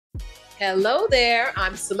Hello there,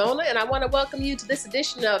 I'm SaMonna, and I want to welcome you to this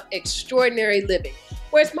edition of Extraordinary Living,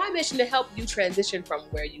 where it's my mission to help you transition from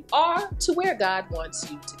where you are to where God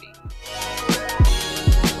wants you to be.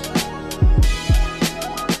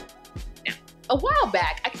 Now, a while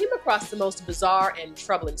back, I came across the most bizarre and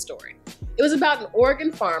troubling story. It was about an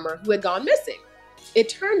Oregon farmer who had gone missing. It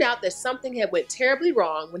turned out that something had went terribly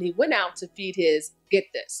wrong when he went out to feed his, get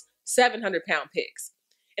this, 700-pound pigs.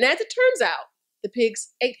 And as it turns out, the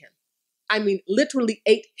pigs ate him. I mean, literally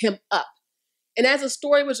ate him up. And as the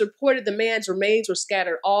story was reported, the man's remains were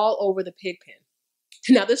scattered all over the pig pen.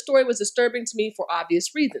 Now, this story was disturbing to me for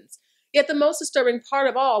obvious reasons. Yet the most disturbing part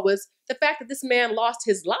of all was the fact that this man lost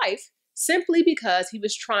his life simply because he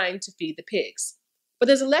was trying to feed the pigs. But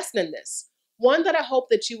there's a lesson in this, one that I hope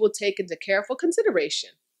that you will take into careful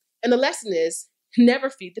consideration. And the lesson is, never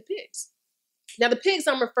feed the pigs. Now, the pigs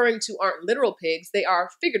I'm referring to aren't literal pigs, they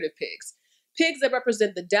are figurative pigs. Pigs that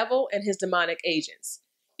represent the devil and his demonic agents.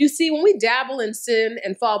 You see, when we dabble in sin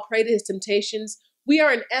and fall prey to his temptations, we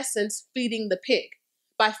are in essence feeding the pig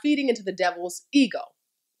by feeding into the devil's ego.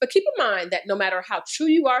 But keep in mind that no matter how true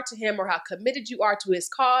you are to him or how committed you are to his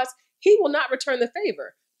cause, he will not return the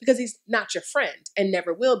favor because he's not your friend and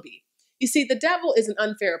never will be. You see, the devil is an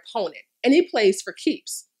unfair opponent and he plays for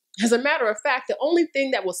keeps. As a matter of fact, the only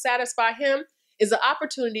thing that will satisfy him is the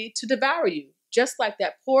opportunity to devour you, just like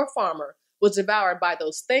that poor farmer was devoured by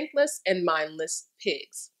those thankless and mindless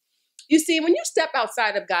pigs. You see, when you step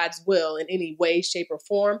outside of God's will in any way, shape, or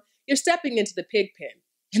form, you're stepping into the pig pen,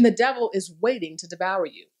 and the devil is waiting to devour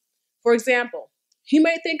you. For example, you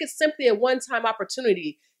may think it's simply a one-time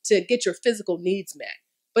opportunity to get your physical needs met,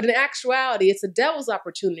 but in actuality, it's the devil's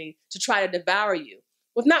opportunity to try to devour you,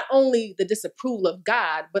 with not only the disapproval of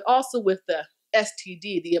God, but also with the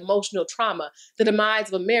STD, the emotional trauma, the demise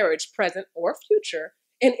of a marriage, present or future,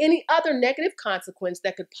 and any other negative consequence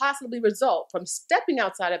that could possibly result from stepping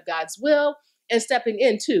outside of God's will and stepping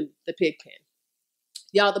into the pig pen.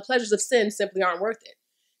 Y'all, the pleasures of sin simply aren't worth it.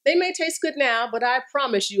 They may taste good now, but I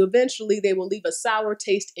promise you eventually they will leave a sour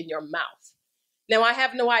taste in your mouth. Now, I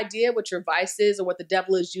have no idea what your vice is or what the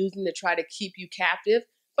devil is using to try to keep you captive,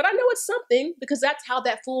 but I know it's something because that's how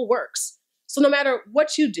that fool works. So no matter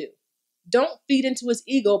what you do, don't feed into his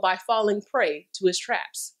ego by falling prey to his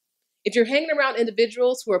traps. If you're hanging around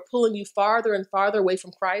individuals who are pulling you farther and farther away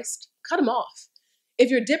from Christ, cut them off. If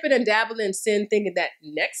you're dipping and dabbling in sin thinking that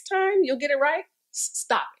next time you'll get it right,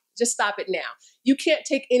 stop it. Just stop it now. You can't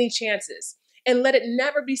take any chances. And let it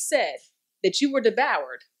never be said that you were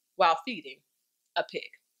devoured while feeding a pig.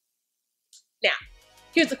 Now,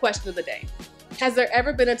 here's the question of the day. Has there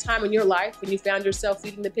ever been a time in your life when you found yourself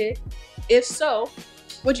feeding the pig? If so,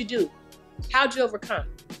 what'd you do? How'd you overcome?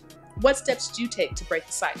 What steps did you take to break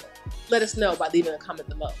the cycle? Let us know by leaving a comment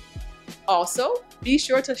below. Also, be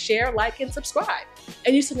sure to share, like, and subscribe.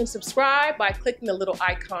 And you can subscribe by clicking the little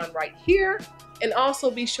icon right here. And also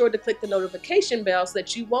be sure to click the notification bell so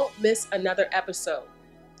that you won't miss another episode.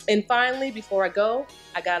 And finally, before I go,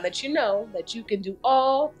 I gotta let you know that you can do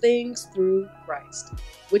all things through Christ,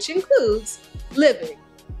 which includes living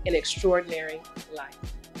an extraordinary life.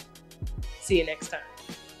 See you next time.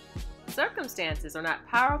 Circumstances are not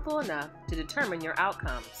powerful enough to determine your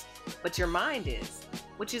outcomes, but your mind is,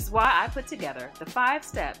 which is why I put together the 5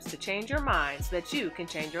 steps to change your mind so that you can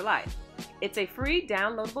change your life. It's a free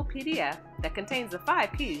downloadable PDF that contains the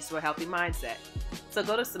 5 keys to a healthy mindset. So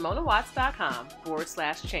go to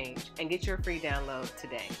SaMonnawatts.com/change and get your free download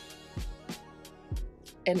today.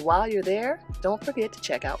 And while you're there, don't forget to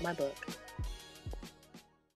check out my book.